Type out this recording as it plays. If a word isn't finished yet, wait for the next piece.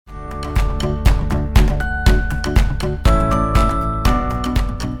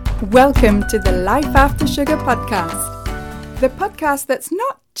Welcome to the Life After Sugar podcast, the podcast that's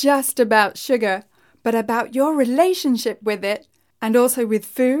not just about sugar, but about your relationship with it and also with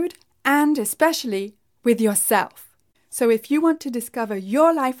food and especially with yourself. So if you want to discover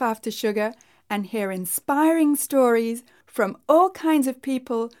your life after sugar and hear inspiring stories from all kinds of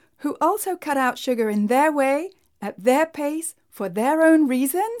people who also cut out sugar in their way, at their pace, for their own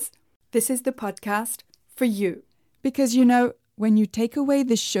reasons, this is the podcast for you. Because when you take away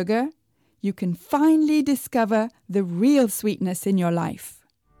the sugar, you can finally discover the real sweetness in your life.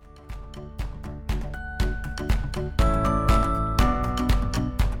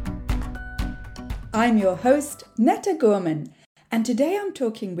 I'm your host, Netta Gorman, and today I'm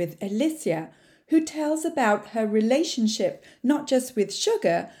talking with Alicia, who tells about her relationship not just with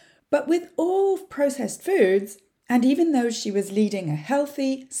sugar, but with all processed foods. And even though she was leading a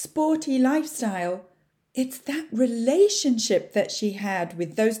healthy, sporty lifestyle, it's that relationship that she had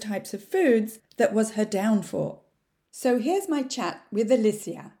with those types of foods that was her downfall. So here's my chat with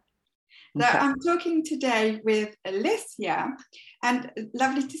Alicia. So I'm talking today with Alicia, and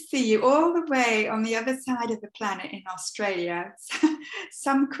lovely to see you all the way on the other side of the planet in Australia.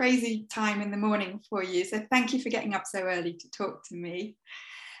 Some crazy time in the morning for you. So thank you for getting up so early to talk to me.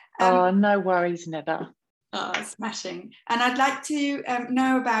 No worries, Netta. Oh, smashing. And I'd like to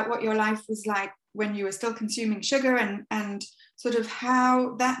know about what your life was like when you were still consuming sugar and sort of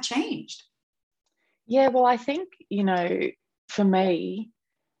how that changed. Yeah, well, I think, for me,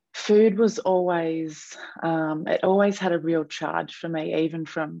 food was always, it always had a real charge for me, even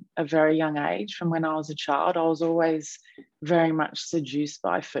from a very young age. From when I was a child, I was always very much seduced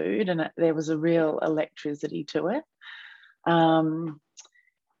by food, and there was a real electricity to it.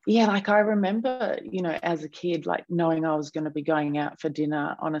 I remember, as a kid, knowing I was going to be going out for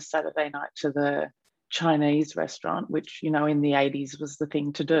dinner on a Saturday night to the Chinese restaurant, which, in the 80s was the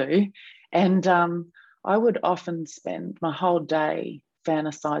thing to do. And I would often spend my whole day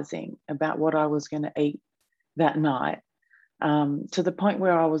fantasizing about what I was going to eat that night, to the point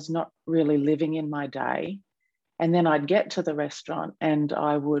where I was not really living in my day. And then I'd get to the restaurant and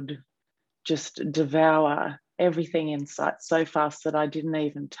I would just devour everything in sight so fast that I didn't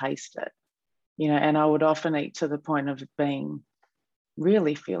even taste it, and I would often eat to the point of being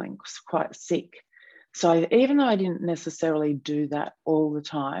really feeling quite sick. So even though I didn't necessarily do that all the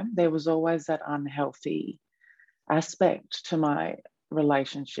time, there was always that unhealthy aspect to my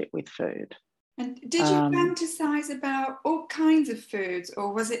relationship with food. And did you fantasize about all kinds of foods,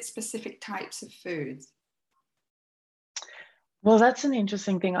 or was it specific types of foods? Well, that's an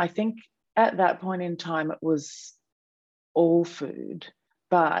interesting thing. I think at that point in time, it was all food.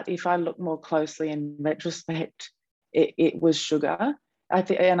 But if I look more closely in retrospect, it was sugar. I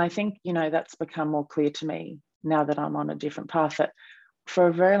think, that's become more clear to me now that I'm on a different path. That for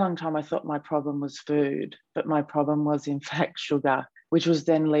a very long time, I thought my problem was food, but my problem was, in fact, sugar, which was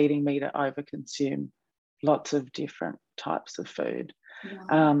then leading me to overconsume lots of different types of food.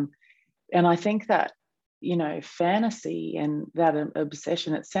 Wow. And I think that, fantasy and that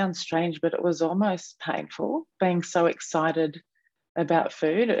obsession, it sounds strange, but it was almost painful being so excited about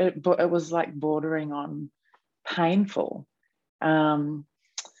food. It was like bordering on painful. And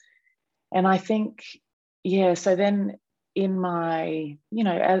I think, so then in my,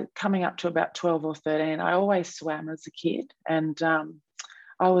 coming up to about 12 or 13, I always swam as a kid, and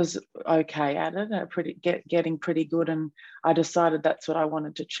I was okay at it, getting pretty good. And I decided that's what I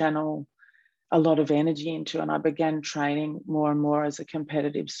wanted to channel a lot of energy into, and I began training more and more as a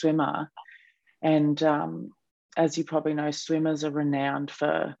competitive swimmer. And as you probably know, swimmers are renowned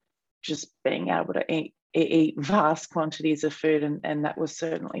for just being able to eat vast quantities of food, and that was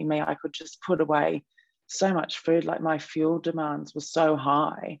certainly me. I could just put away so much food, like my fuel demands were so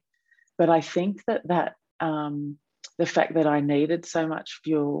high. But I think that the fact that I needed so much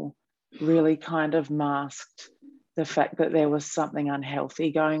fuel really kind of masked the fact that there was something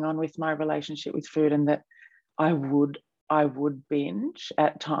unhealthy going on with my relationship with food, and that I would binge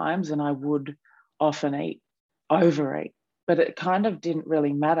at times, and I would often overeat. But it kind of didn't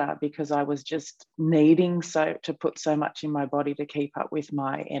really matter because I was just needing to put so much in my body to keep up with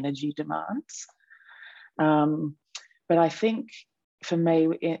my energy demands. But I think for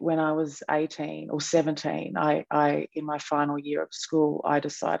me, when I was 18 or 17, I in my final year of school, I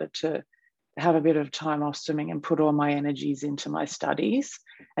decided to have a bit of time off swimming and put all my energies into my studies.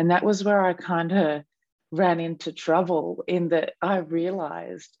 And that was where I kind of ran into trouble, in that I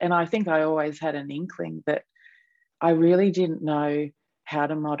realized, and I think I always had an inkling, that I really didn't know how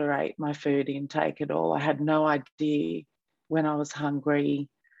to moderate my food intake at all. I had no idea when I was hungry,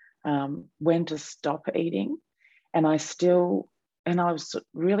 when to stop eating. And I still I was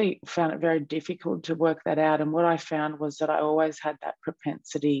really found it very difficult to work that out. And what I found was that I always had that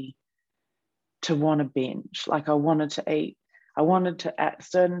propensity to want to binge. Like I wanted to eat. I wanted to, at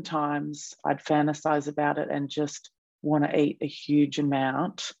certain times, I'd fantasize about it and just want to eat a huge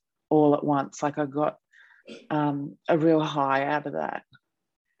amount all at once. Like I got a real high out of that.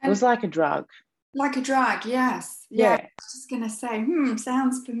 It was And like a drug. like a drug, yes. Yeah, I Yeah. was just going to say,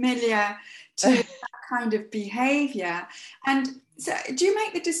 sounds familiar to that kind of behavior. And so, do you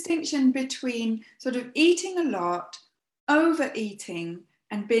make the distinction between sort of eating a lot, overeating,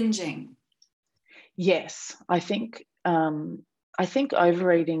 and binging? Yes, I think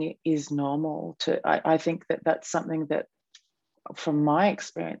overeating is normal. I think that that's something that, from my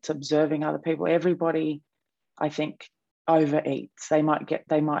experience observing other people, everybody, I think, overeats.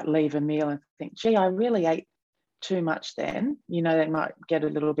 They might leave a meal and think, gee, I really ate too much then. You know, they might get a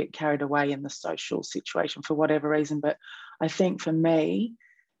little bit carried away in the social situation for whatever reason. But I think for me,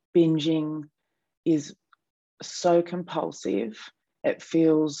 binging is so compulsive. It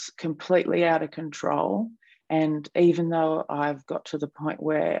feels completely out of control. And even though I've got to the point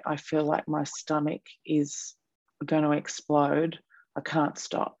where I feel like my stomach is going to explode, I can't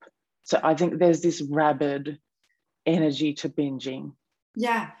stop. So I think there's this rabid energy to binging.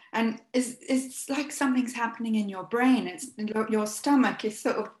 Yeah, and it's like something's happening in your brain. It's your stomach is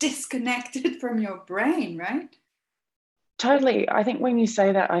sort of disconnected from your brain, right? Totally. I think when you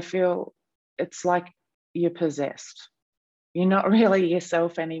say that, I feel it's like you're possessed. You're not really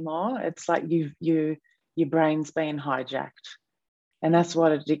yourself anymore. It's like your brain's been hijacked. And that's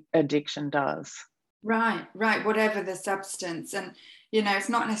what addiction does. Right, right, whatever the substance. And, it's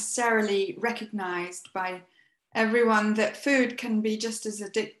not necessarily recognized by everyone that food can be just as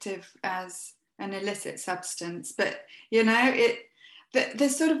addictive as an illicit substance. But, the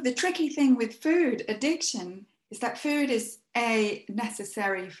sort of the tricky thing with food addiction is that food is a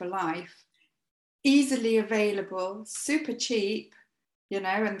necessary for life, easily available, super cheap,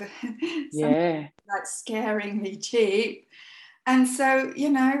 and some Yeah. like scaringly cheap. And so,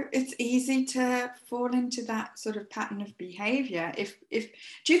 it's easy to fall into that sort of pattern of behavior. If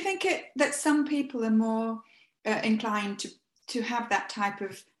do you think that some people are more inclined to have that type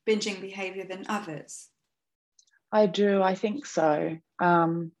of binging behavior than others? I do. I think so.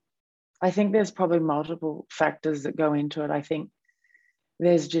 I think there's probably multiple factors that go into it. I think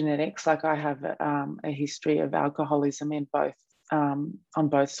there's genetics. Like I have a history of alcoholism in both on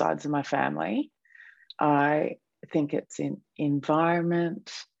both sides of my family. I think it's in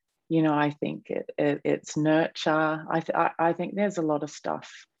environment. I think it's nurture. I think there's a lot of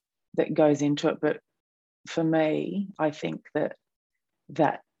stuff that goes into it. But for me, I think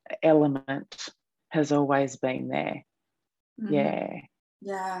that element has always been there. Mhm. Yeah.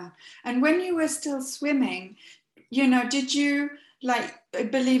 Yeah. And when you were still swimming, did you like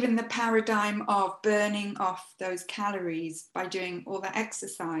believe in the paradigm of burning off those calories by doing all that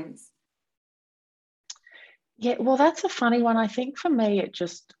exercise? Yeah, well, that's a funny one. I think for me,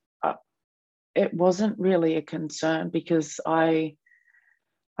 it wasn't really a concern because I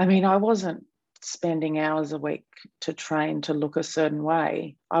mean, I wasn't spending hours a week to train to look a certain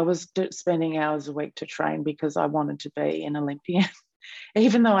way. I was spending hours a week to train because I wanted to be an Olympian,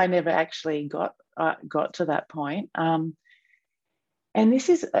 even though I never actually got to that point. And this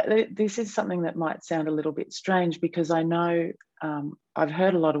is something that might sound a little bit strange because I know I've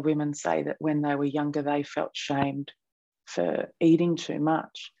heard a lot of women say that when they were younger they felt shamed for eating too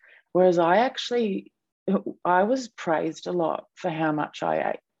much, whereas I was praised a lot for how much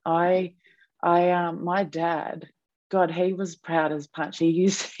I ate. My dad, God, he was proud as punch. He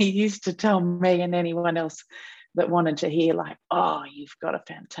used to tell me and anyone else that wanted to hear, like, oh, you've got a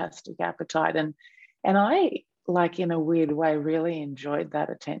fantastic appetite, and I, like, in a weird way, really enjoyed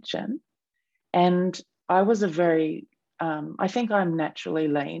that attention. And I was a very I think I'm naturally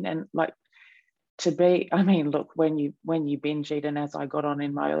lean, and like, to be, I mean, look, when you binge eat, and as I got on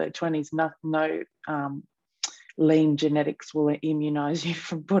in my early 20s, no lean genetics will immunize you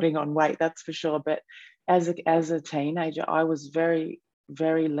from putting on weight, that's for sure. But as a teenager, I was very,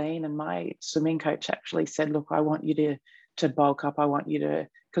 very lean, and my swimming coach actually said, look, I want you to bulk up. I want you to,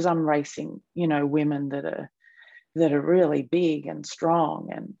 because I'm racing, women that are really big and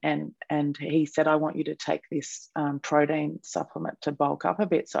strong, and he said, I want you to take this protein supplement to bulk up a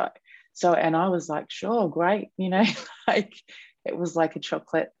bit. So and I was like, sure, great, like, it was like a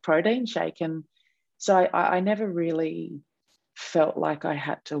chocolate protein shake. And so I never really felt like I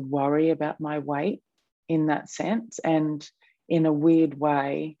had to worry about my weight in that sense. And in a weird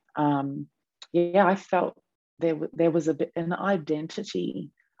way, yeah, I felt there was a bit an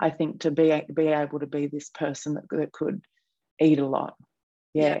identity, I think, to be able to be this person that could eat a lot.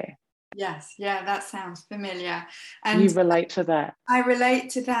 Yeah. Yes. Yeah, that sounds familiar. You And relate to that? I relate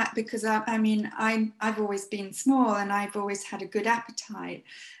to that because I mean, I've always been small and I've always had a good appetite.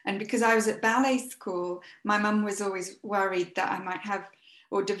 And because I was at ballet school, my mum was always worried that I might have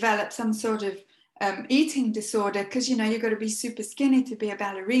or develop some sort of eating disorder because, you know, you've got to be super skinny to be a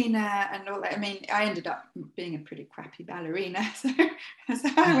ballerina and all that. I mean, I ended up being a pretty crappy ballerina, so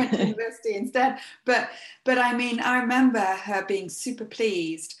I went to university instead. But I mean, I remember her being super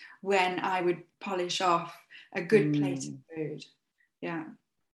pleased when I would polish off a good plate of food. Yeah.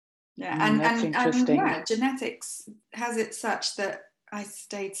 Yeah. That's And I mean, interesting. yeah, genetics has it such that I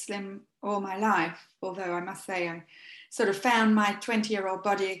stayed slim all my life, although I must say I sort of found my 20-year-old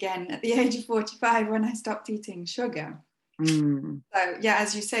body again at the age of 45 when I stopped eating sugar. So yeah,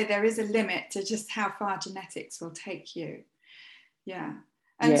 as you say, there is a limit to just how far genetics will take you. Yeah.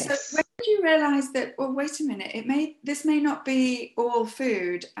 And Yes. so when did you realize that, well, wait a minute, this may not be all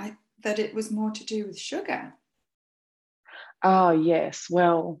food, that it was more to do with sugar? Oh, yes.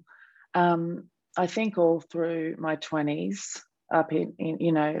 Well, I think all through my 20s, up in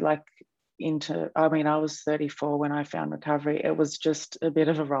you know, like I mean, I was 34 when I found recovery. It was just a bit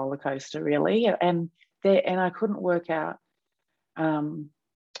of a roller coaster, really. And I couldn't work out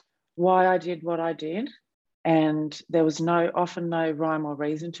why I did what I did. And there was often no rhyme or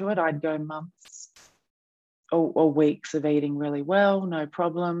reason to it. I'd go months or weeks of eating really well, no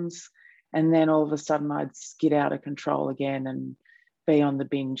problems. And then all of a sudden I'd get out of control again and be on the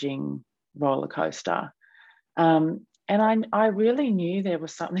binging roller coaster. And I really knew there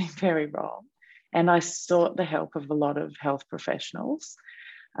was something very wrong. And I sought the help of a lot of health professionals,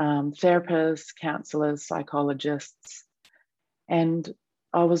 therapists, counselors, psychologists. And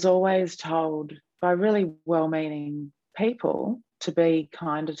I was always told by really well-meaning people to be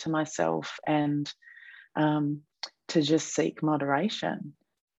kinder to myself and to just seek moderation.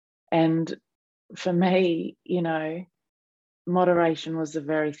 And for me, you know, moderation was the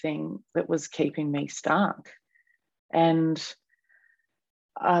very thing that was keeping me stuck. And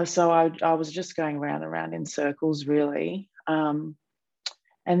so I was just going round and round in circles, really. And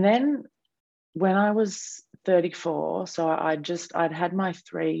then when I was 34, so I'd had my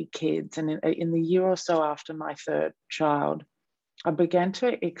 3 kids, and in the year or so after my 3rd child, I began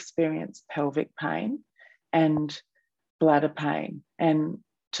to experience pelvic pain and bladder pain, and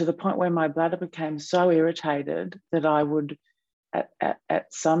to the point where my bladder became so irritated that I would at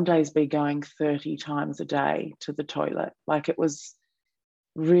some days be going 30 times a day to the toilet. Like, it was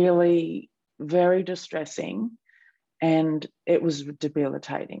really very distressing, and it was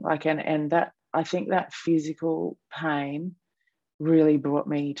debilitating. Like, and that, I think that physical pain really brought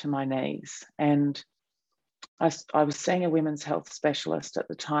me to my knees. And I was seeing a women's health specialist at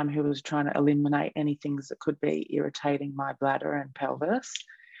the time who was trying to eliminate any things that could be irritating my bladder and pelvis.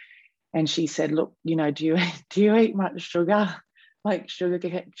 And she said, look, you know, do you eat much sugar? Like, sugar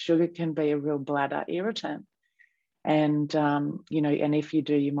can be a real bladder irritant. And, you know, and if you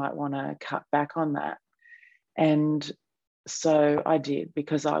do, you might want to cut back on that. And so I did,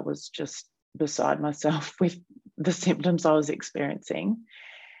 because I was just beside myself with the symptoms I was experiencing.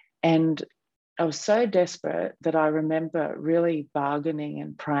 And I was so desperate that I remember really bargaining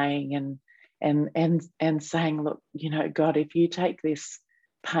and praying and saying, look, you know, God, if you take this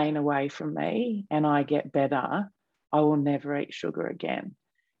pain away from me and I get better, I will never eat sugar again.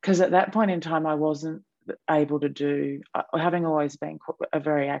 Because at that point in time, I wasn't able to do, having always been a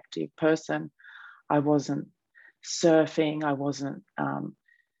very active person, I wasn't surfing, I wasn't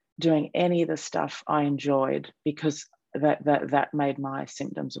doing any of the stuff I enjoyed, because that made my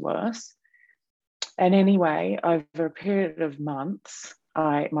symptoms worse. And anyway, over a period of months,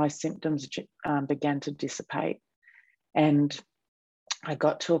 my symptoms began to dissipate, and I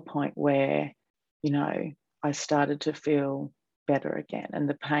got to a point where, you know, I started to feel better again, and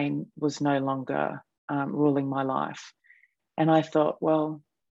the pain was no longer ruling my life. And I thought, well,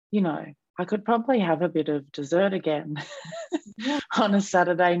 you know, I could probably have a bit of dessert again on a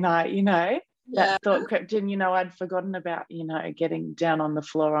Saturday night, you know. Yeah. That thought crept in. You know, I'd forgotten about, you know, getting down on the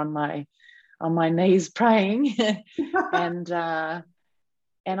floor on my knees praying. and I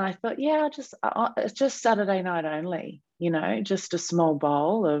thought, yeah, it's just Saturday night only, you know, just a small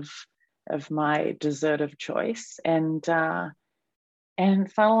bowl of my dessert of choice. And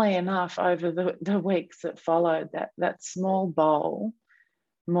funnily enough, over the weeks that followed, that small bowl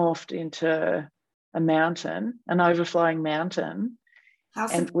morphed into a mountain, an overflowing mountain,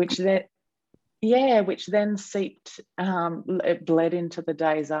 which then seeped, it bled into the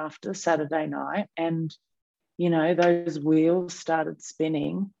days after Saturday night. And, you know, those wheels started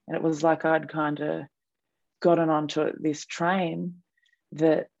spinning, and it was like I'd kind of gotten onto this train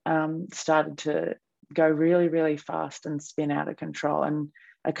that started to go really, really fast and spin out of control. And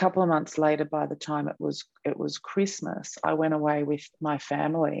a couple of months later, by the time it was Christmas, I went away with my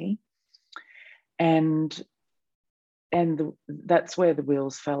family, and that's where the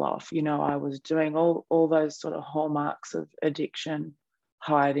wheels fell off. You know, I was doing all those sort of hallmarks of addiction: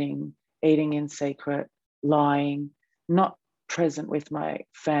 hiding, eating in secret, lying, not present with my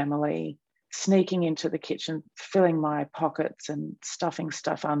family, sneaking into the kitchen, filling my pockets and stuffing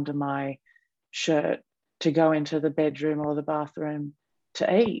stuff under my shirt to go into the bedroom or the bathroom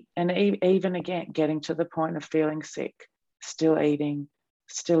to eat. And even again, getting to the point of feeling sick, still eating,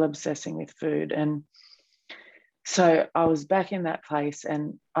 still obsessing with food. And so I was back in that place,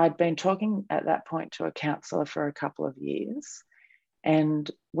 and I'd been talking at that point to a counsellor for a couple of years. And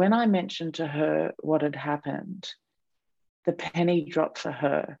when I mentioned to her what had happened, the penny dropped for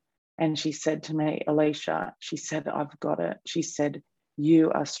her. And she said to me, Alicia, she said, I've got it. She said,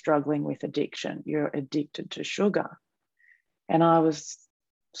 you are struggling with addiction. You're addicted to sugar. And I was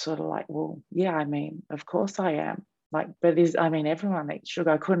sort of like, well, yeah, I mean, of course I am. Like, but everyone eats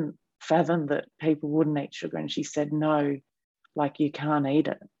sugar. I couldn't fathom that people wouldn't eat sugar. And she said, no, like, you can't eat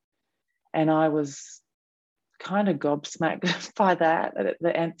it. And I was kind of gobsmacked by that,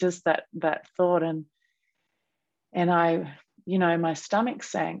 and just that thought. And I, you know, my stomach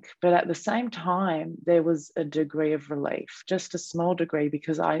sank, but at the same time, there was a degree of relief, just a small degree,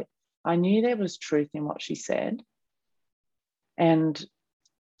 because I knew there was truth in what she said. And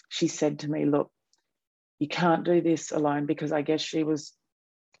she said to me, look, you can't do this alone, because I guess she was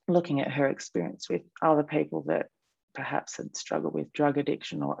looking at her experience with other people that perhaps had struggled with drug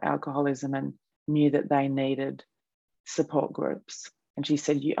addiction or alcoholism and knew that they needed support groups. And she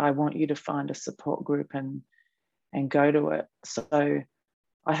said, I want you to find a support group and go to it. So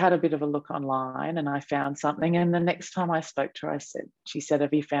I had a bit of a look online and I found something. And the next time I spoke to her, she said,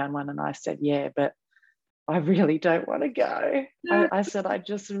 have you found one? And I said, yeah, but I really don't want to go. No. I said, I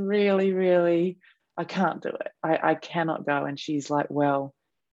just really, I can't do it. I cannot go. And she's like, well,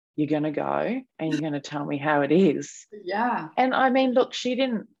 you're going to go and you're going to tell me how it is. Yeah. And I mean, look, she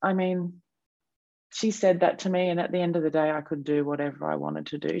said that to me. And at the end of the day, I could do whatever I wanted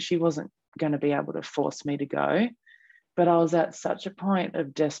to do. She wasn't going to be able to force me to go. But I was at such a point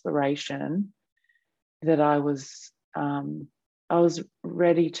of desperation that I was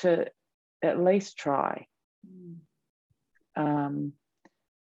ready to at least try.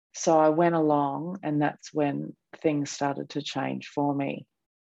 So I went along, and that's when things started to change for me.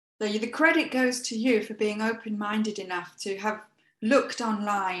 So the credit goes to you for being open-minded enough to have looked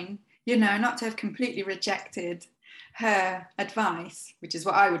online, you know, not to have completely rejected her advice, which is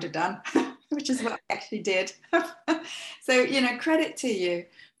what I would have done, which is what I actually did. So, you know, credit to you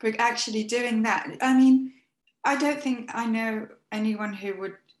for actually doing that. I mean, I don't think I know anyone who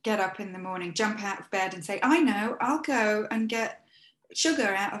would get up in the morning, jump out of bed and say, I know, I'll go and get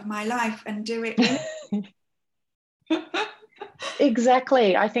sugar out of my life and do it.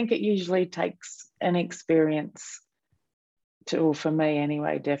 Exactly. I think it usually takes an experience for me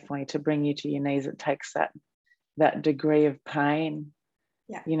anyway, definitely, to bring you to your knees. It takes that degree of pain,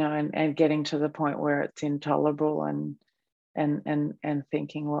 yeah, you know, and getting to the point where it's intolerable and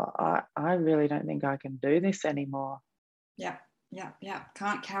thinking, well, I really don't think I can do this anymore. Yeah.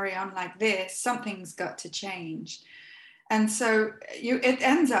 Can't carry on like this. Something's got to change. And so it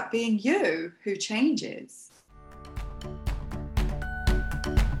ends up being you who changes.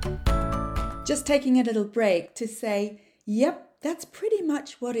 Just taking a little break to say, yep, that's pretty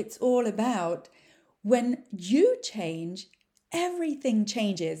much what it's all about. When you change, everything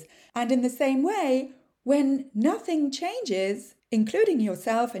changes. And in the same way, when nothing changes, including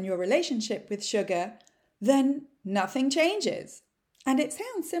yourself and your relationship with sugar, then nothing changes. And it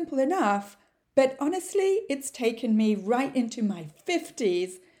sounds simple enough, but honestly, it's taken me right into my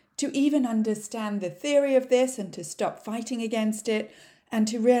 50s to even understand the theory of this and to stop fighting against it and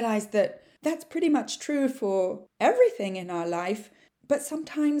to realize that that's pretty much true for everything in our life, but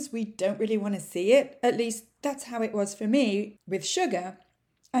sometimes we don't really want to see it. At least that's how it was for me with sugar.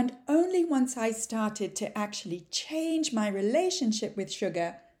 And only once I started to actually change my relationship with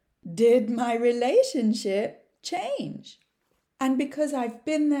sugar did my relationship change. And because I've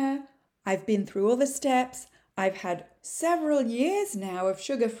been there, I've been through all the steps, I've had several years now of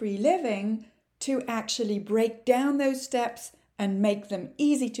sugar-free living to actually break down those steps and make them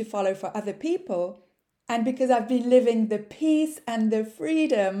easy to follow for other people. And because I've been living the peace and the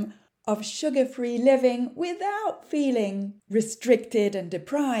freedom of sugar-free living without feeling restricted and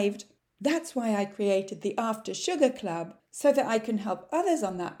deprived, that's why I created the After Sugar Club, so that I can help others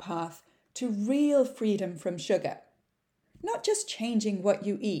on that path to real freedom from sugar. Not just changing what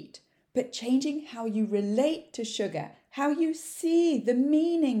you eat, but changing how you relate to sugar, how you see the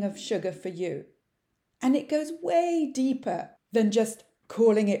meaning of sugar for you. And it goes way deeper than just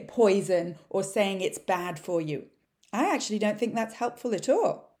calling it poison or saying it's bad for you. I actually don't think that's helpful at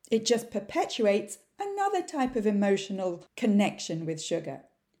all. It just perpetuates another type of emotional connection with sugar.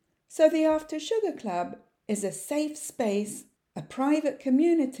 So the After Sugar Club is a safe space, a private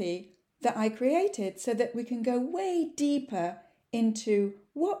community that I created so that we can go way deeper into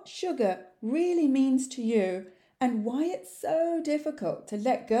what sugar really means to you and why it's so difficult to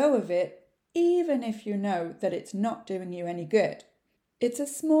let go of it, even if you know that it's not doing you any good. It's a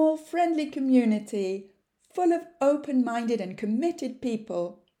small, friendly community full of open-minded and committed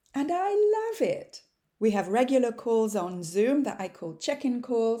people, and I love it. We have regular calls on Zoom that I call check-in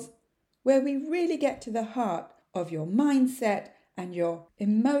calls, where we really get to the heart of your mindset and your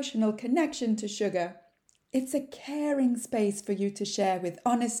emotional connection to sugar. It's a caring space for you to share with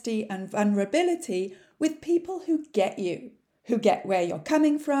honesty and vulnerability with people who get you, who get where you're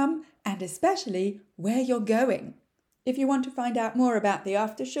coming from, and especially where you're going. If you want to find out more about the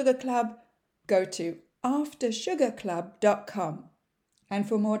After Sugar Club, go to aftersugarclub.com. And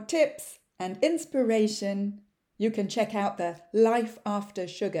for more tips and inspiration, you can check out the Life After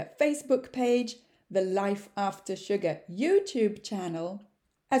Sugar Facebook page, the Life After Sugar YouTube channel,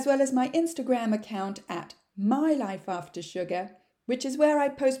 as well as my Instagram account at My Life After Sugar, which is where I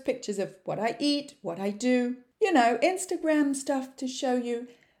post pictures of what I eat, what I do, Instagram stuff to show you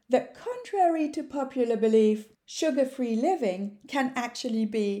that contrary to popular belief, sugar-free living can actually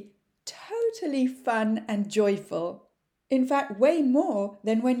be totally fun and joyful. In fact, way more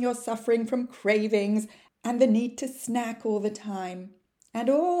than when you're suffering from cravings and the need to snack all the time and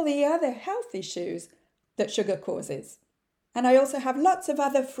all the other health issues that sugar causes. And I also have lots of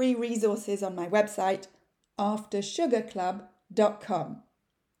other free resources on my website, aftersugarclub.com.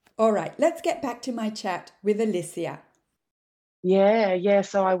 All right, let's get back to my chat with Alicia. Yeah.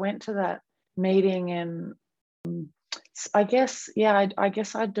 So I went to that meeting and I guess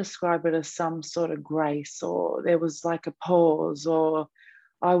I'd describe it as some sort of grace, or there was like a pause, or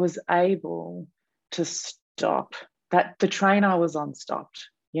I was able to stop. That the train I was on stopped,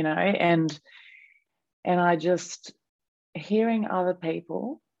 and I just hearing other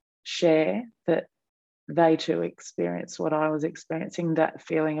people share that they too experienced what I was experiencing, that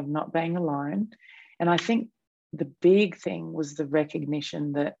feeling of not being alone. And I think the big thing was the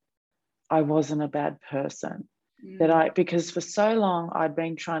recognition that I wasn't a bad person. Because for so long I'd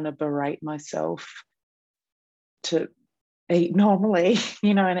been trying to berate myself to eat normally,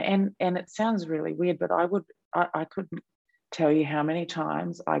 and it sounds really weird, but I couldn't tell you how many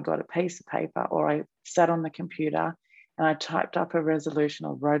times I got a piece of paper or I sat on the computer and I typed up a resolution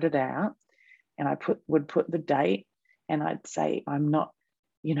or wrote it out, and I would put the date, and I'd say I'm not,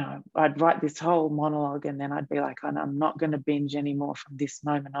 I'd write this whole monologue, and then I'd be like, I'm not going to binge anymore from this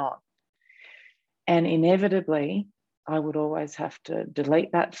moment on. And inevitably, I would always have to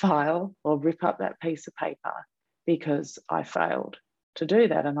delete that file or rip up that piece of paper because I failed to do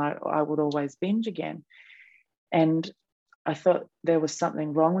that, and I would always binge again. And I thought there was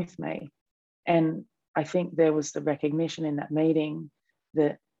something wrong with me. And I think there was the recognition in that meeting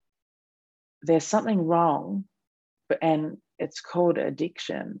that there's something wrong, and it's called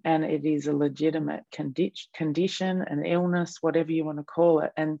addiction, and it is a legitimate condition, an illness, whatever you want to call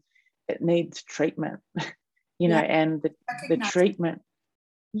it, and it needs treatment, and the treatment,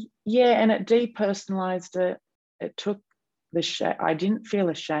 and it depersonalized it. It took the shame. I didn't feel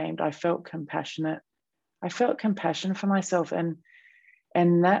ashamed. I felt compassionate. I felt compassion for myself, and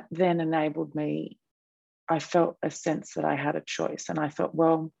that then enabled me. I felt a sense that I had a choice, and I thought,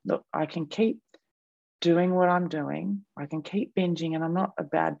 well, look, I can keep doing what I'm doing. I can keep binging, and I'm not a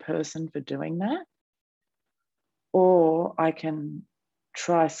bad person for doing that. Or I can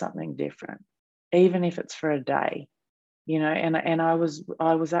try something different, even if it's for a day, and I was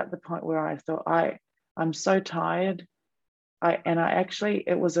at the point where I thought, I'm so tired.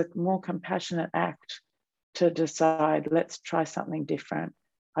 It was a more compassionate act to decide, let's try something different.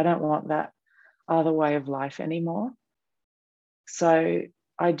 I don't want that other way of life anymore. So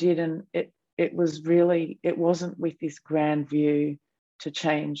I did, and it wasn't with this grand view to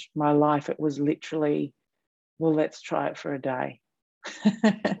change my life. It was literally, well, let's try it for a day.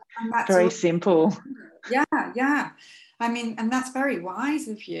 Very simple. Yeah. I mean, and that's very wise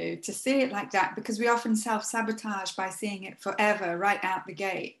of you to see it like that, because we often self-sabotage by seeing it forever right out the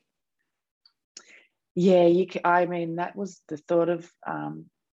gate. Yeah, that was the thought of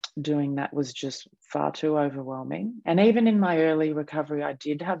doing that was just far too overwhelming. And even in my early recovery, I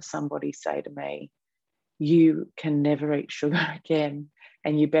did have somebody say to me, you can never eat sugar again,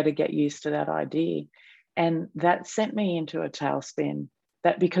 and you better get used to that idea. And that sent me into a tailspin.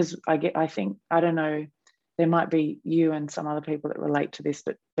 That because I think, I don't know, there might be you and some other people that relate to this,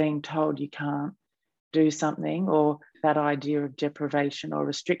 but being told you can't do something, or that idea of deprivation or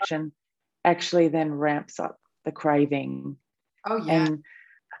restriction, actually then ramps up the craving. Oh, yeah. And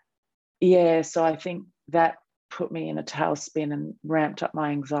yeah, so I think that put me in a tailspin and ramped up my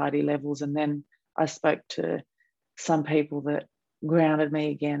anxiety levels. And then I spoke to some people that grounded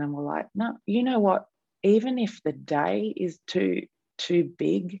me again and were like, no, you know what? Even if the day is too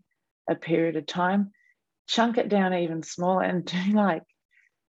big a period of time, chunk it down even smaller and do like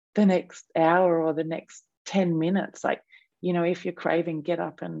the next hour or the next 10 minutes. Like, you know, if you're craving, get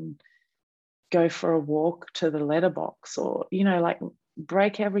up and go for a walk to the letterbox, or, you know, like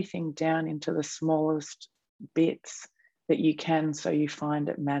break everything down into the smallest bits that you can so you find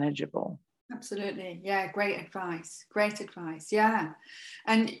it manageable. Absolutely. Yeah, great advice. Great advice. Yeah.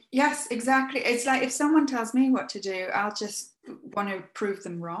 And yes, exactly. It's like if someone tells me what to do, I'll just want to prove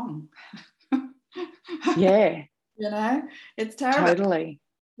them wrong. Yeah. You know, it's terrible. Totally.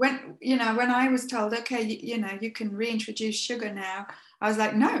 When I was told, okay, you can reintroduce sugar now, I was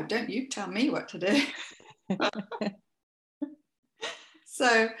like, no, don't you tell me what to do.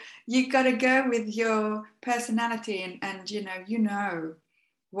 So you got to go with your personality and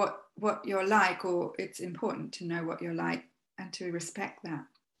what you're like, or it's important to know what you're like and to respect that.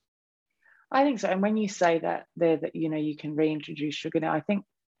 I think so. And when you say that there, that, you know, you can reintroduce sugar now, I think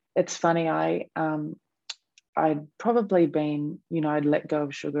it's funny. I'd probably been, you know, I'd let go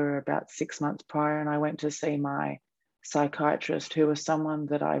of sugar about 6 months prior, and I went to see my psychiatrist, who was someone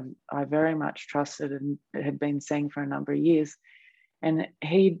that I very much trusted and had been seeing for a number of years. And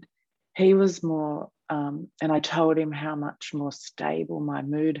he was more, and I told him how much more stable my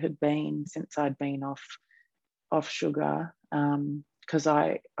mood had been since I'd been off sugar, because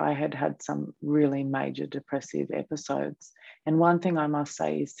I had some really major depressive episodes. And one thing I must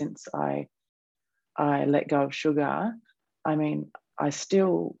say is, since I let go of sugar, I mean, I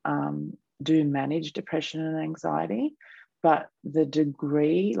still do manage depression and anxiety, but the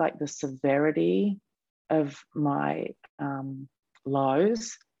degree, like the severity of my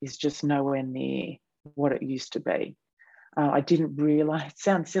lows is just nowhere near what it used to be. I didn't realize, it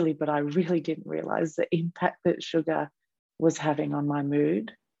sounds silly, but I really didn't realize the impact that sugar was having on my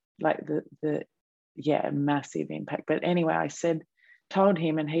mood, like the massive impact. But anyway, told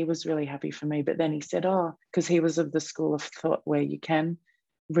him, and he was really happy for me. But then he said, oh, because he was of the school of thought where you can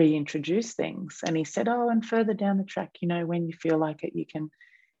reintroduce things. And he said, oh, and further down the track, you know, when you feel like it, you can,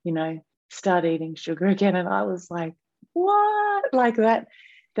 you know, start eating sugar again. And I was like, what? Like that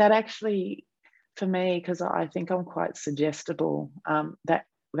actually, for me, because I think I'm quite suggestible, that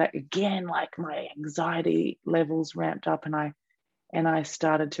again, like my anxiety levels ramped up, and I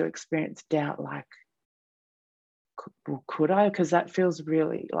started to experience doubt, like, could I? Because that feels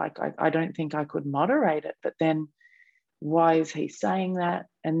really like I don't think I could moderate it. But then why is he saying that?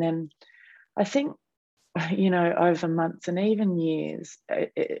 And then I think, you know, over months and even years,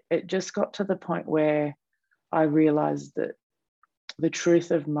 it just got to the point where I realized that the truth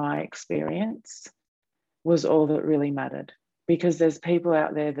of my experience was all that really mattered, because there's people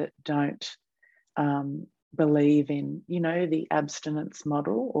out there that don't believe in, you know, the abstinence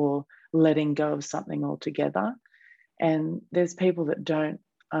model or letting go of something altogether. And there's people that don't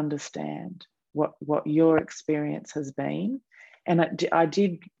understand what your experience has been. And I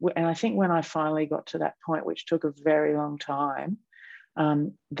did, and I think when I finally got to that point, which took a very long time,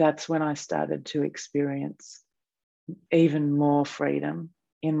 that's when I started to experience even more freedom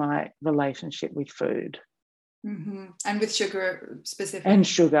in my relationship with food. Mm-hmm. And with sugar specifically. And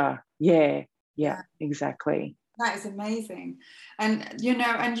sugar, yeah, exactly. That is amazing. And, you know,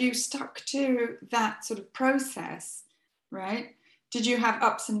 and you stuck to that sort of process, right? Did you have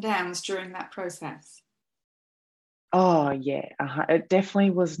ups and downs during that process? Oh, yeah. It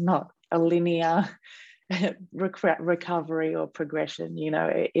definitely was not a linear recovery or progression. You know,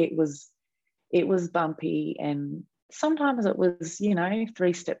 it was bumpy, and sometimes it was, you know,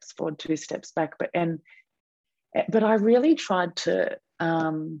 3 steps forward, 2 steps back. But I really tried to,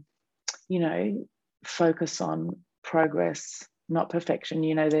 you know, focus on progress, not perfection.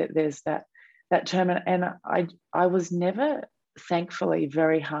 You know, there's that term, and I was never, thankfully,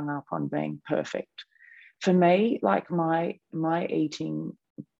 very hung up on being perfect. For me, like my eating,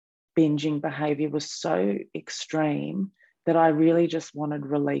 binging behavior was so extreme that I really just wanted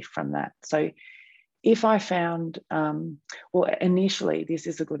relief from that. So if I found, well, initially, this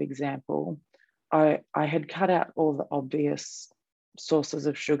is a good example. I had cut out all the obvious sources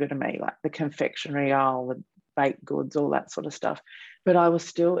of sugar to me, like the confectionery aisle, the baked goods, all that sort of stuff. But I was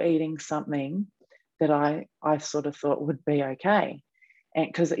still eating something that I sort of thought would be okay. And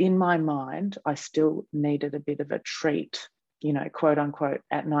because in my mind, I still needed a bit of a treat, you know, quote unquote,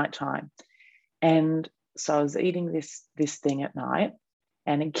 at nighttime. And so I was eating this thing at night.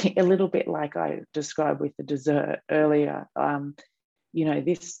 And a little bit like I described with the dessert earlier, you know,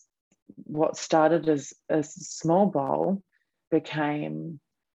 this, what started as a small bowl became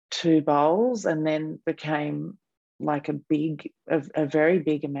 2 bowls, and then became like a very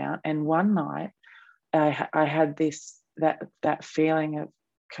big amount. And one night I had that feeling of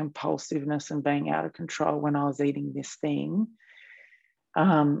compulsiveness and being out of control when I was eating this thing.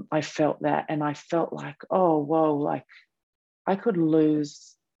 I felt that, and I felt like, oh, whoa, like I could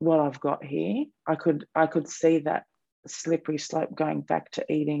lose what I've got here. I could see that slippery slope going back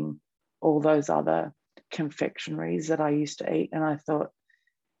to eating all those other confectionaries that I used to eat. And I thought,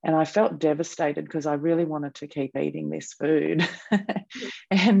 and I felt devastated because I really wanted to keep eating this food.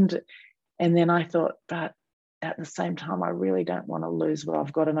 and then I thought, but at the same time, I really don't want to lose what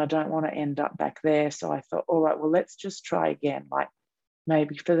I've got, and I don't want to end up back there. So I thought, all right, well, let's just try again, like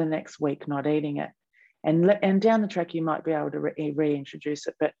maybe for the next week, not eating it. And down the track, you might be able to reintroduce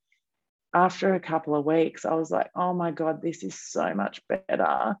it. But after a couple of weeks, I was like, oh my God, this is so much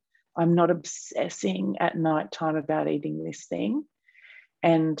better. I'm not obsessing at nighttime about eating this thing.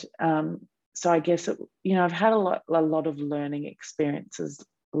 And so I guess, I've had a lot of learning experiences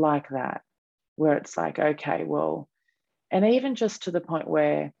like that, where it's like, okay, well, and even just to the point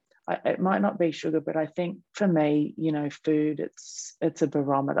where it might not be sugar, but I think for me, food, it's a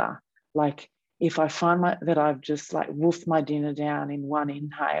barometer. Like if I find that I've just like woofed my dinner down in one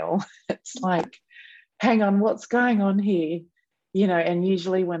inhale, it's like, hang on, what's going on here? And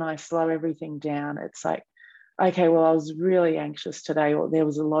usually when I slow everything down, it's like, okay, well, I was really anxious today, or there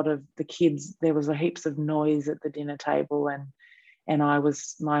was a lot of the kids, there was a heaps of noise at the dinner table, and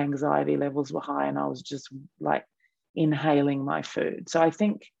my anxiety levels were high, and I was just like inhaling my food. So I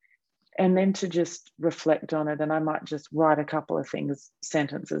think, and then to just reflect on it, and I might just write a couple of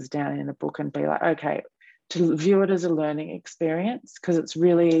sentences down in a book and be like, okay, to view it as a learning experience, because it's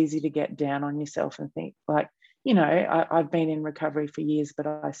really easy to get down on yourself and think like, I've been in recovery for years, but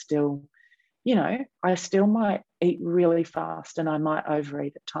I still might eat really fast, and I might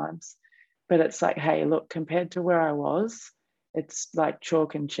overeat at times. But it's like, hey, look, compared to where I was, it's like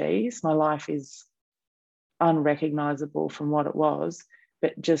chalk and cheese. My life is unrecognizable from what it was.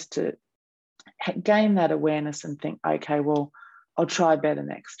 But just to gain that awareness and think, okay, well, I'll try better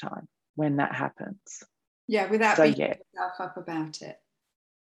next time when that happens. Yeah, without beating yourself up about it.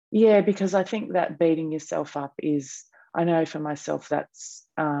 Yeah, because I think that beating yourself up is, I know for myself, that's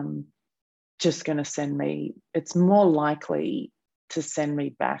just going to send me, it's more likely to send me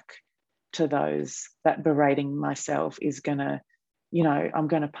back to that berating myself is going to, I'm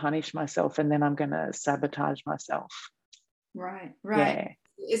going to punish myself, and then I'm going to sabotage myself. Right. Yeah.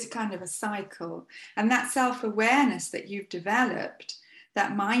 It's kind of a cycle. And that self-awareness that you've developed,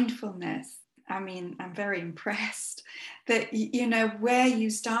 that mindfulness, I mean, I'm very impressed that, where you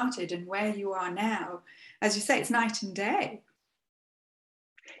started and where you are now, as you say, it's night and day.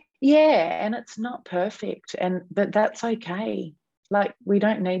 Yeah, and it's not perfect, but that's okay. Like, we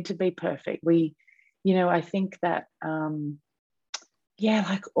don't need to be perfect. I think that,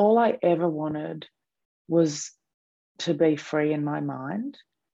 like all I ever wanted was to be free in my mind,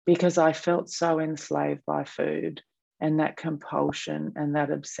 because I felt so enslaved by food and that compulsion and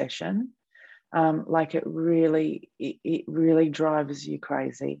that obsession. Like it really drives you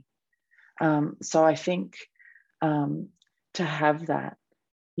crazy. So I think to have that,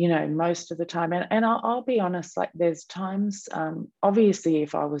 most of the time, and I'll be honest, like there's times, obviously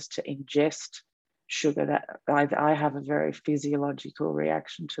if I was to ingest sugar, that I have a very physiological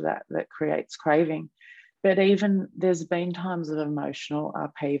reaction to that creates craving. But even there's been times of emotional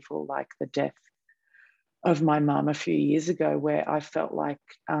upheaval, like the death of my mum a few years ago, where I felt like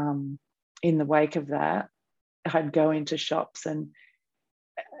in the wake of that, I'd go into shops and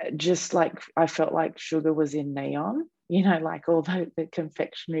just like I felt like sugar was in neon, like all the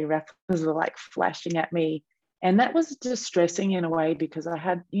confectionery wrappers were like flashing at me. And that was distressing in a way, because I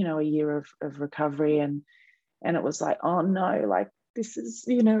had, a year of recovery, and it was like, oh no, like this is,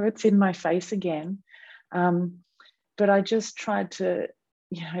 it's in my face again. But I just tried to,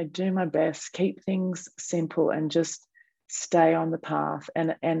 do my best, keep things simple, and just stay on the path.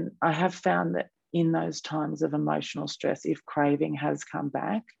 And I have found that in those times of emotional stress, if craving has come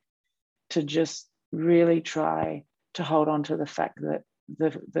back, to just really try to hold on to the fact that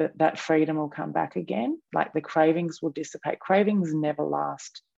that freedom will come back again. Like the cravings will dissipate. Cravings never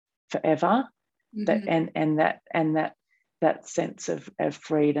last forever. Mm-hmm. That sense of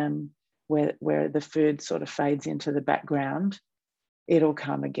freedom where the food sort of fades into the background, it'll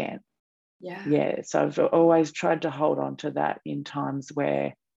come again. Yeah. Yeah. So I've always tried to hold on to that in times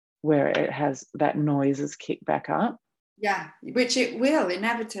where it has that noise is kicked back up. Yeah, which it will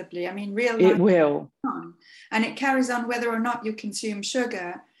inevitably. I mean, real It life will. on, and it carries on whether or not you consume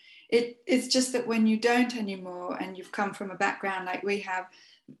sugar. It's just that when you don't anymore and you've come from a background like we have,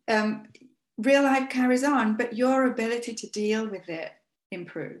 um, real life carries on, but your ability to deal with it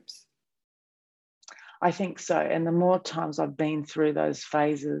improves. I think so. And the more times I've been through those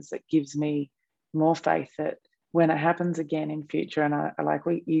phases, it gives me more faith that when it happens again in future, and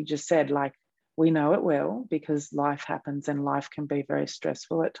you just said, like, we know it will, because life happens and life can be very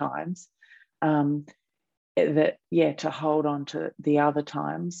stressful at times. To hold on to the other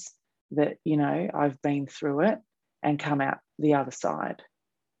times that, I've been through it and come out the other side.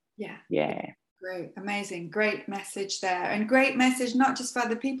 Yeah. Yeah. Great, amazing, great message there. And great message, not just for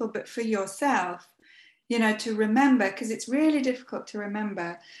other people, but for yourself, to remember, because it's really difficult to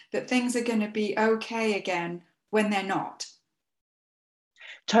remember that things are going to be okay again when they're not.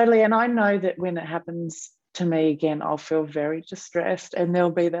 Totally. And I know that when it happens to me again, I'll feel very distressed, and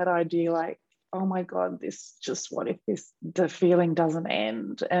there'll be that idea like, oh my God, what if the feeling doesn't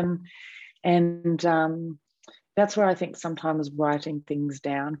end? And that's where I think sometimes writing things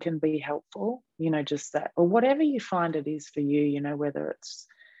down can be helpful, just that, or whatever you find it is for you, whether it's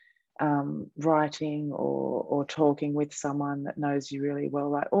writing or talking with someone that knows you really well,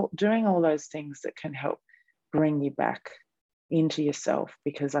 like, or doing all those things that can help bring you back into yourself,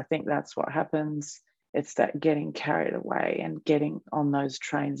 because I think that's what happens. It's that getting carried away and getting on those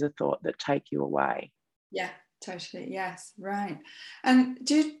trains of thought that take you away. Yeah, totally. Yes, right. And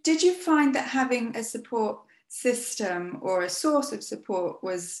did you find that having a support system or a source of support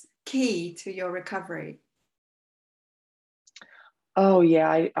was key to your recovery? Oh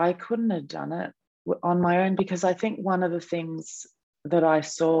yeah, I couldn't have done it on my own, because I think one of the things that I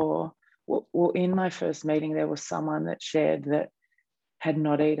saw, well, in my first meeting, there was someone that shared that had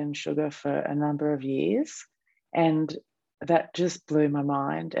not eaten sugar for a number of years, and that just blew my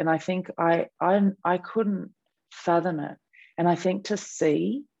mind. And I think I couldn't fathom it. And I think to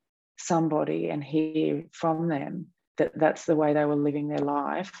see somebody and hear from them that that's the way they were living their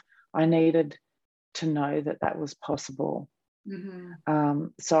life, I needed to know that that was possible. Mm-hmm.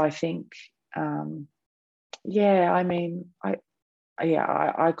 So I think, I mean,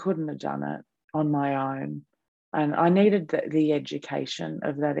 I couldn't have done it on my own. And I needed the education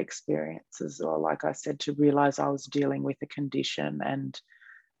of that experience as well, like I said, to realize I was dealing with a condition and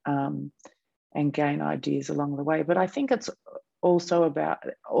gain ideas along the way. But I think it's also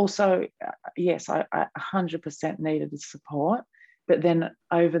yes, I 100% needed the support. But then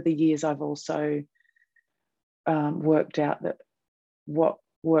over the years, I've also worked out that what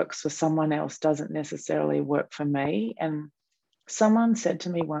works for someone else doesn't necessarily work for me. And someone said to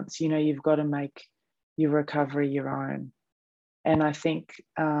me once, you've got to make your recovery your own. And I think,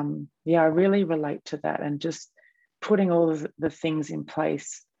 I really relate to that, and just putting all of the things in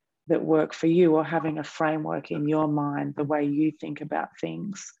place that work for you, or having a framework in your mind, the way you think about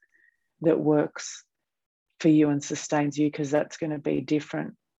things that works for you and sustains you, because that's going to be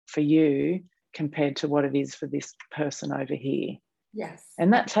different for you compared to what it is for this person over here. Yes.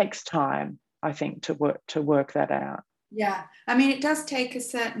 And that takes time, I think, to work that out. Yeah. I mean, it does take a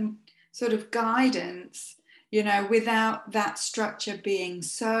certain sort of guidance, without that structure being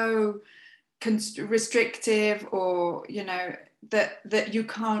so restrictive, or, that you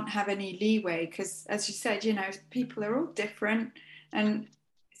can't have any leeway. Because as you said, people are all different, and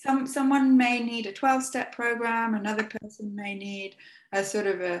someone may need a 12-step program, another person may need a sort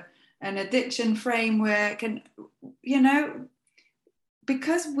of an addiction framework. And,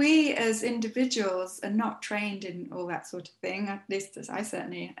 because we as individuals are not trained in all that sort of thing, at least as I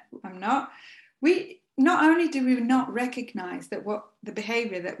certainly am not, we not only do we not recognize that what the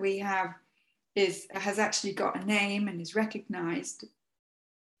behavior that we have has actually got a name and is recognized,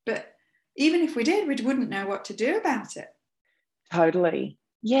 but even if we did, we wouldn't know what to do about it. Totally.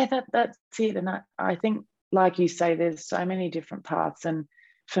 Yeah, that's it. And I think, like you say, there's so many different paths. And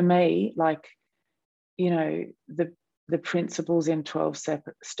for me, like, the principles in 12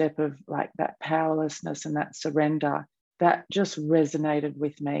 step of like that powerlessness and that surrender, that just resonated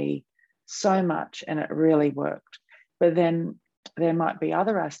with me so much, and it really worked. But then there might be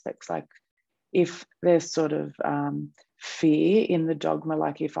other aspects, like if there's sort of fear in the dogma.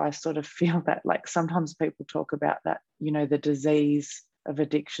 Like if I sort of feel that, like sometimes people talk about that, you know, the disease of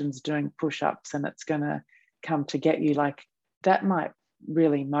addictions doing push-ups and it's going to come to get you, like that might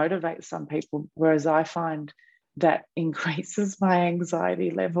really motivate some people, whereas I find that increases my anxiety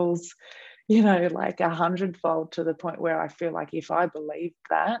levels, you know, like 100-fold, to the point where I feel like if I believed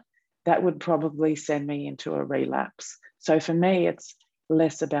that, that would probably send me into a relapse. So for me, it's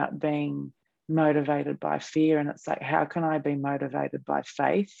less about being motivated by fear, and it's like, how can I be motivated by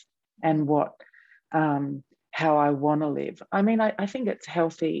faith and what how I want to live. I mean, I think it's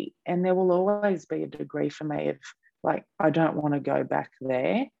healthy, and there will always be a degree for me of like, I don't want to go back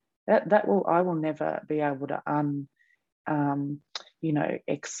there. I will never be able to you know,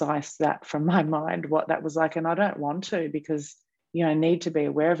 excise that from my mind, what that was like. And I don't want to, because, you know, I need to be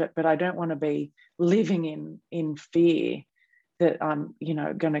aware of it, but I don't want to be living in fear that I'm, you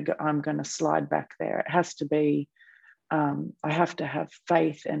know, I'm going to slide back there. It has to be, I have to have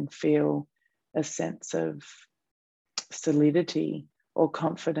faith and feel a sense of solidity or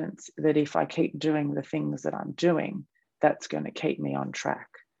confidence that if I keep doing the things that I'm doing, that's going to keep me on track.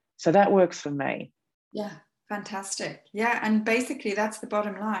 So that works for me. Yeah, fantastic. Yeah, and basically that's the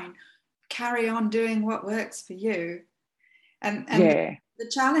bottom line. Carry on doing what works for you. And yeah, the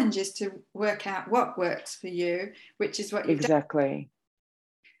challenge is to work out what works for you, which is what you've exactly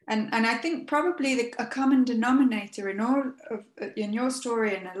done. And I think probably a common denominator in your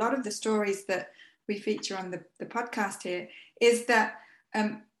story and a lot of the stories that we feature on the podcast here is that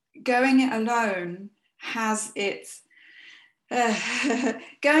going it alone has its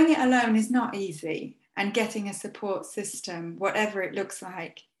going it alone is not easy, and getting a support system, whatever it looks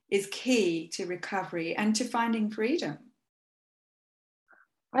like, is key to recovery and to finding freedom.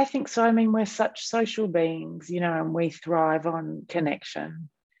 I think so. I mean, we're such social beings, you know, and we thrive on connection.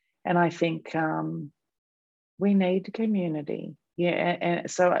 And I think we need community. Yeah. And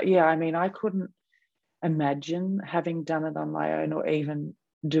so, yeah, I mean, I couldn't imagine having done it on my own, or even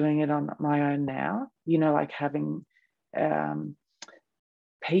doing it on my own now, you know, like having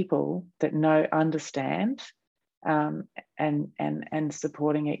people that understand, and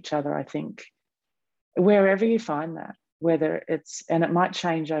supporting each other. I think wherever you find that, whether it's, and it might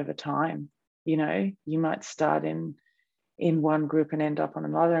change over time, you know, you might start in one group and end up on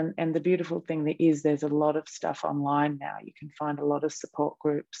another. And the beautiful thing that is, there's a lot of stuff online now. You can find a lot of support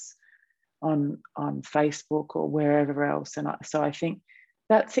groups on Facebook or wherever else. And so I think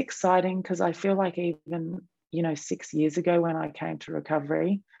that's exciting, because I feel like even, you know, 6 years ago when I came to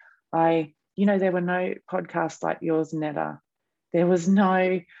recovery, you know, there were no podcasts like yours, Netta. There was no,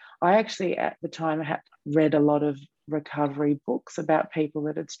 I actually at the time had read a lot of recovery books about people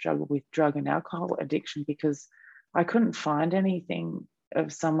that had struggled with drug and alcohol addiction, because I couldn't find anything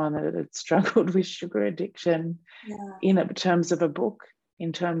of someone that had struggled with sugar addiction in terms of a book,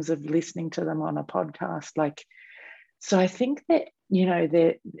 in terms of listening to them on a podcast. Like, so I think that, you know,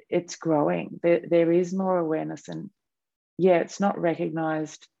 it's growing. There is more awareness, and yeah, it's not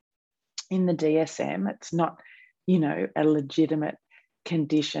recognized in the DSM. It's not, you know, a legitimate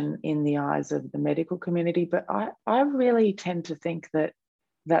condition in the eyes of the medical community. But I really tend to think that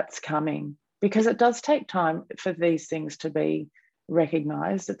that's coming, because it does take time for these things to be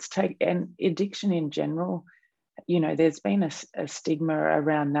recognized. And addiction in general, you know, there's been a stigma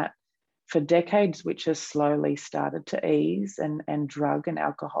around that for decades, which has slowly started to ease, and drug and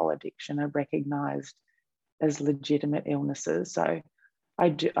alcohol addiction are recognized as legitimate illnesses. So I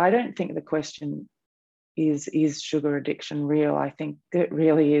don't think the question is sugar addiction real? I think it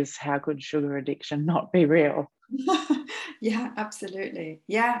really is, how could sugar addiction not be real? Yeah, absolutely.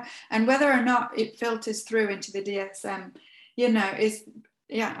 Yeah. And whether or not it filters through into the DSM, you know,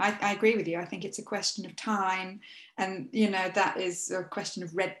 I agree with you. I think it's a question of time. And, you know, that is a question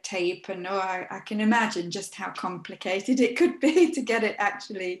of red tape. And I can imagine just how complicated it could be to get it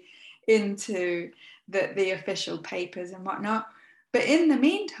actually into the official papers and whatnot. But in the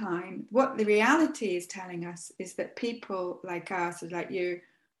meantime, what the reality is telling us is that people like us, like you,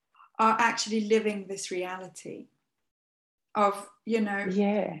 are actually living this reality of, you know,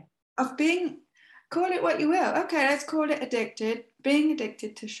 of being, call it what you will. Okay, let's call it addicted, being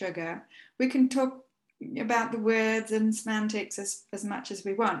addicted to sugar. We can talk about the words and semantics as much as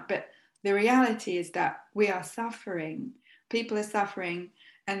we want, but the reality is that we are suffering. People are suffering,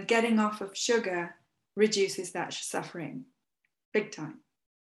 and getting off of sugar reduces that suffering big time.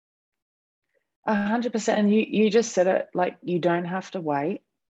 100%. And you just said it, like, you don't have to wait.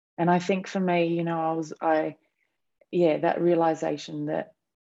 And I think for me, you know, that realization that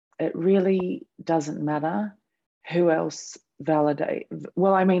it really doesn't matter who else validate.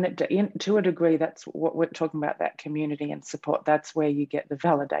 Well, I mean, to a degree, that's what we're talking about, that community and support. That's where you get the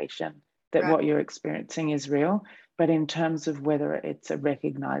validation that Right. what you're experiencing is real. But in terms of whether it's a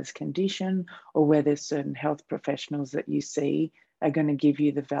recognized condition or whether certain health professionals that you see are going to give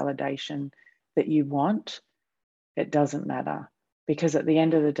you the validation that you want, it doesn't matter. Because at the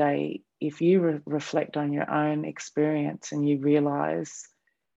end of the day, if you reflect on your own experience and you realize,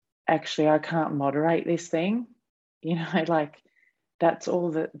 actually, I can't moderate this thing, like that's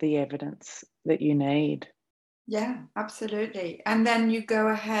all the evidence that you need. Yeah, absolutely. And then you go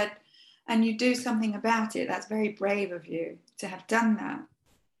ahead and you do something about it. That's very brave of you to have done that.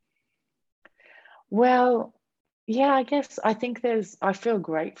 Well, yeah, I think I feel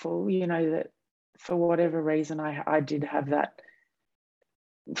grateful, that for whatever reason I did have that.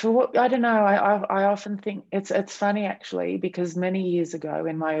 For what, I don't know, I often think it's funny actually, because many years ago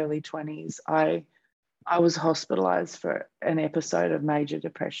in my early 20s, I was hospitalized for an episode of major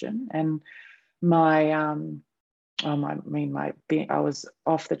depression, and my I was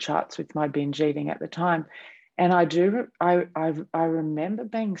off the charts with my binge eating at the time, and I remember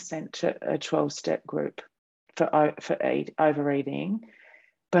being sent to a 12-step group for overeating,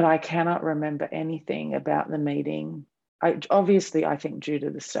 but I cannot remember anything about the meeting. I think due to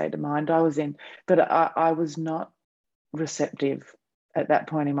the state of mind I was in, but I was not receptive at that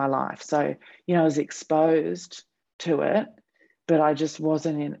point in my life. So, I was exposed to it, but I just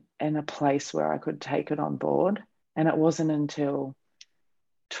wasn't in a place where I could take it on board. And it wasn't until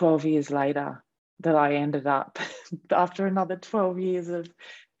 12 years later that I ended up, after another 12 years of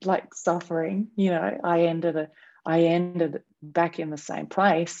like suffering, I ended back in the same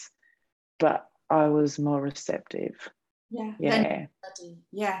place, but I was more receptive. Yeah. Yeah. Then you're ready.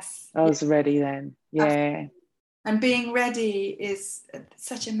 Yes. I was ready then. Yeah. Absolutely. And being ready is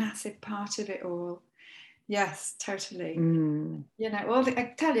such a massive part of it all. Yes, totally. Mm.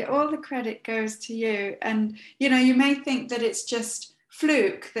 I tell you, all the credit goes to you. And, you may think that it's just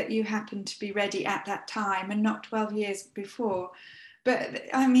fluke that you happen to be ready at that time and not 12 years before. But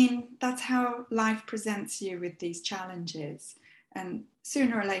I mean, that's how life presents you with these challenges. And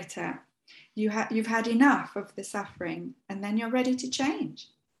sooner or later, you've had enough of the suffering, and then you're ready to change.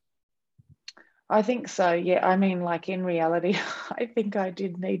 I think so. Yeah. I mean, like in reality, I think I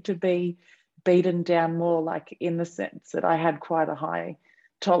did need to be beaten down more, like in the sense that I had quite a high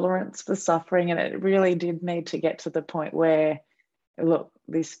tolerance for suffering. And it really did need to get to the point where, look,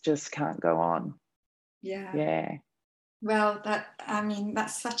 this just can't go on. Yeah. Yeah. Well,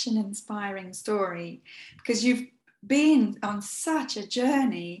 that's such an inspiring story, because you've been on such a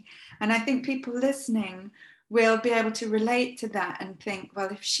journey. And I think people listening will be able to relate to that and think, well,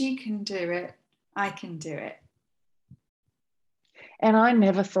 if she can do it, I can do it. And I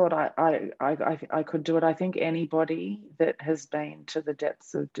never thought I could do it. I think anybody that has been to the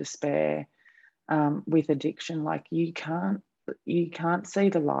depths of despair with addiction, like you can't see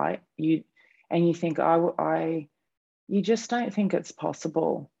the light. You think you just don't think it's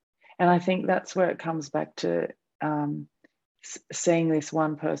possible. And I think that's where it comes back to seeing this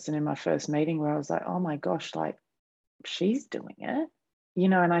one person in my first meeting where I was like, oh my gosh, like she's doing it,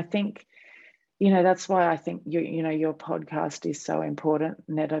 and I think, that's why I think your podcast is so important,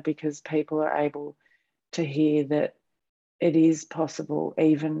 Netta, because people are able to hear that it is possible,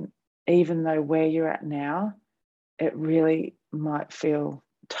 even though where you're at now, it really might feel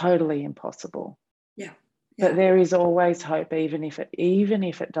totally impossible. Yeah. But there is always hope, even if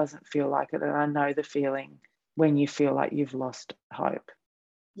it doesn't feel like it. And I know the feeling when you feel like you've lost hope.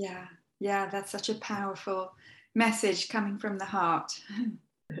 Yeah. That's such a powerful message coming from the heart.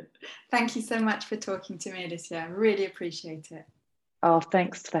 Thank you so much for talking to me, Alicia. I really appreciate it. Oh,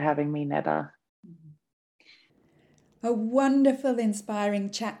 thanks for having me, Netta. A wonderful, inspiring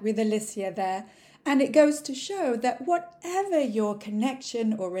chat with Alicia there. And it goes to show that whatever your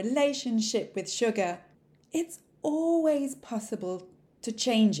connection or relationship with sugar, it's always possible to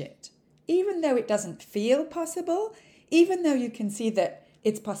change it. Even though it doesn't feel possible, even though you can see that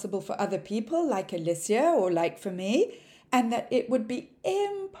it's possible for other people like Alicia or like for me, and that it would be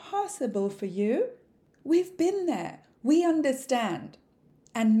impossible for you, we've been there. We understand.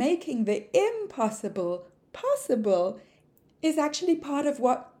 And making the impossible possible is actually part of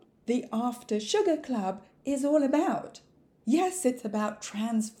what the After Sugar Club is all about. Yes, it's about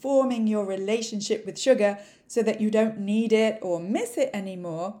transforming your relationship with sugar so that you don't need it or miss it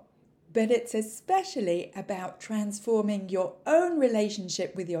anymore, but it's especially about transforming your own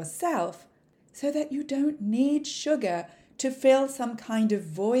relationship with yourself so that you don't need sugar to fill some kind of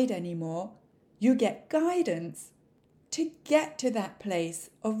void anymore. You get guidance to get to that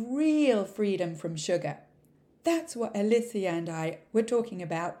place of real freedom from sugar. That's what Alicia and I were talking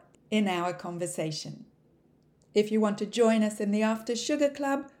about in our conversation. If you want to join us in the After Sugar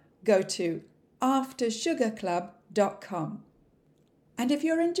Club, go to aftersugarclub.com. And if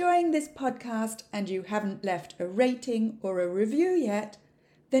you're enjoying this podcast and you haven't left a rating or a review yet,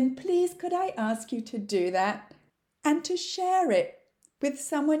 then please could I ask you to do that and to share it with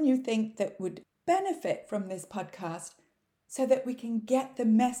someone you think that would benefit from this podcast so that we can get the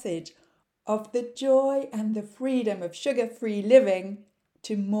message of the joy and the freedom of sugar-free living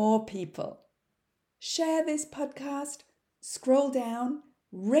to more people. Share this podcast, scroll down,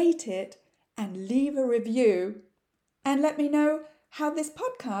 rate it, and leave a review, and let me know how this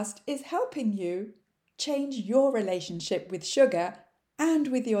podcast is helping you change your relationship with sugar and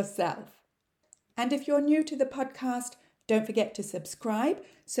with yourself. And if you're new to the podcast, don't forget to subscribe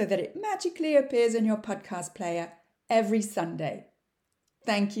so that it magically appears in your podcast player every Sunday.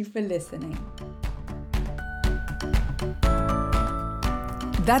 Thank you for listening.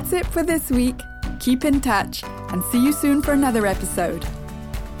 That's it for this week. Keep in touch and see you soon for another episode.